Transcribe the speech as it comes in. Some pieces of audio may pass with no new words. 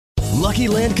Lucky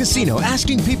Land Casino,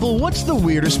 asking people, what's the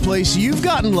weirdest place you've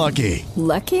gotten lucky?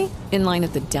 Lucky? In line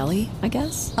at the deli, I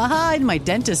guess? Aha, in my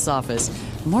dentist's office.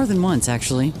 More than once,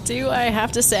 actually. Do I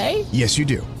have to say? Yes, you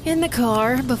do. In the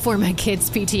car before my kids'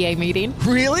 PTA meeting.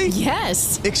 Really?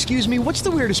 Yes. Excuse me, what's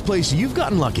the weirdest place you've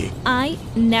gotten lucky? I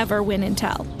never win and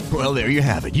tell. Well, there you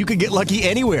have it. You can get lucky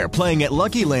anywhere, playing at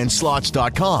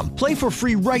LuckyLandSlots.com. Play for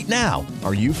free right now.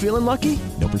 Are you feeling lucky?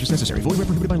 No purchase necessary. Void where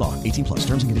prohibited by law. 18 plus.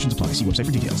 Terms and conditions apply. See website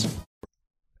for details.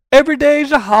 Every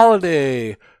day's a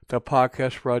holiday. The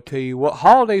podcast where I tell you what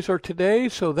holidays are today,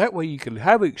 so that way you can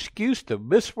have an excuse to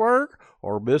miss work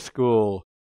or miss school.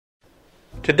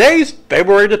 Today's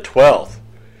February the 12th.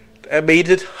 That means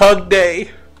it's Hug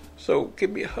Day, so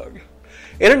give me a hug.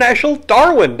 International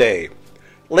Darwin Day.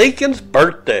 Lincoln's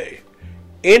birthday.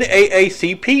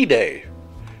 NAACP Day.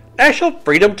 National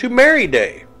Freedom to Marry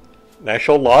Day.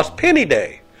 National Lost Penny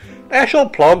Day. National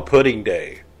Plum Pudding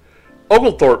Day.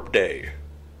 Oglethorpe Day.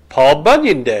 Paul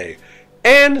Bunyan Day.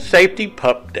 And Safety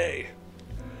Pup Day.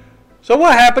 So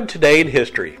what happened today in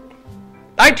history?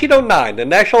 1909, the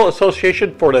National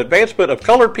Association for the Advancement of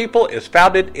Colored People is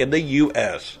founded in the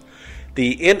U.S.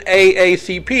 The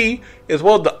NAACP is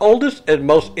one of the oldest and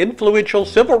most influential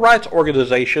civil rights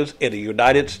organizations in the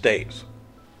United States.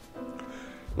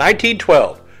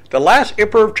 1912, the last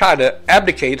emperor of China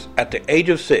abdicates at the age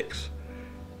of 6.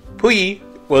 Puyi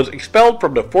was expelled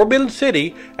from the Forbidden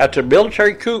City after a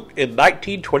military coup in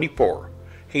 1924.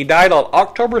 He died on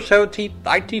October 17,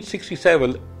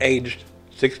 1967, aged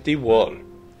 61.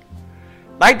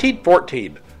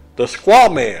 1914, The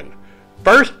Squaw Man,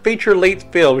 first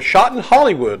feature-length film shot in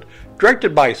Hollywood,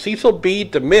 directed by Cecil B.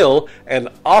 DeMille and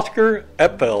Oscar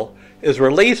Apfel, is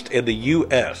released in the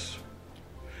U.S.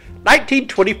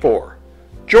 1924,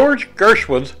 George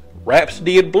Gershwin's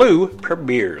Rhapsody in Blue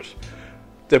premieres.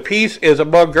 The piece is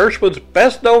among Gershwin's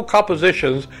best-known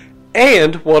compositions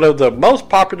and one of the most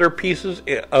popular pieces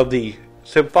of the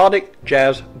symphonic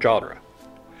jazz genre.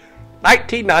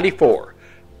 1994,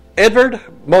 Edvard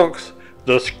Munch's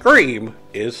The Scream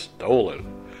is stolen.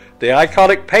 The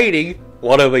iconic painting,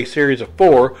 one of a series of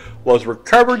 4, was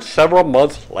recovered several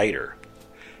months later.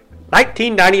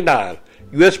 1999,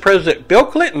 U.S. President Bill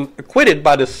Clinton acquitted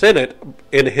by the Senate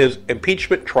in his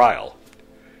impeachment trial.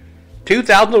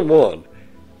 2001,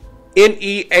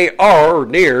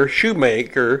 NEAR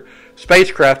Shoemaker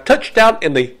spacecraft touched down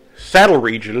in the saddle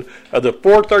region of the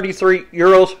 433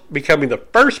 Euros, becoming the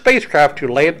first spacecraft to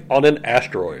land on an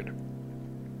asteroid.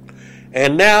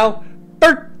 And now,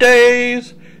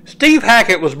 birthdays! Steve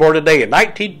Hackett was born today in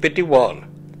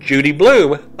 1951. Judy Blume,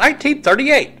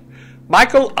 1938.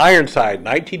 Michael Ironside,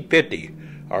 1950.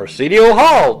 Arsenio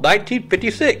Hall,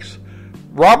 1956.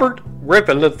 Robert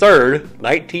Griffin III,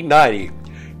 1990.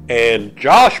 And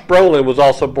Josh Brolin was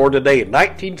also born today in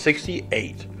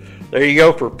 1968. There you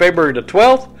go for February the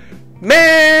 12th.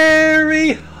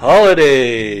 Merry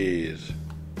Holidays!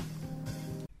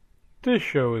 This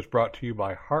show is brought to you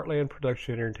by Heartland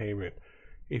Production Entertainment.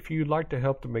 If you'd like to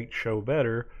help to make the show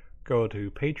better, go to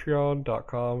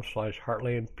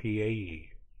patreon.com/heartlandpae.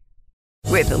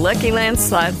 With the Lucky Land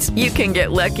Slots, you can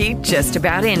get lucky just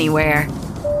about anywhere.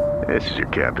 This is your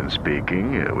captain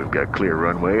speaking. We've got clear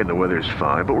runway and the weather's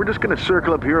fine, but we're just going to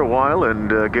circle up here a while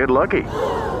and get lucky.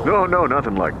 No,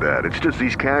 nothing like that. It's just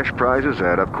these cash prizes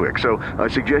add up quick. So I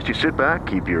suggest you sit back,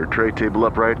 keep your tray table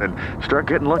upright, and start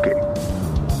getting lucky.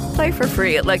 Play for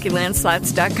free at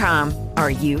LuckyLandSlots.com.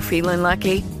 Are you feeling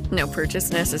lucky? No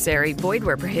purchase necessary. Void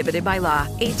where prohibited by law.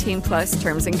 18 plus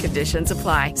terms and conditions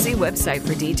apply. See website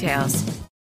for details.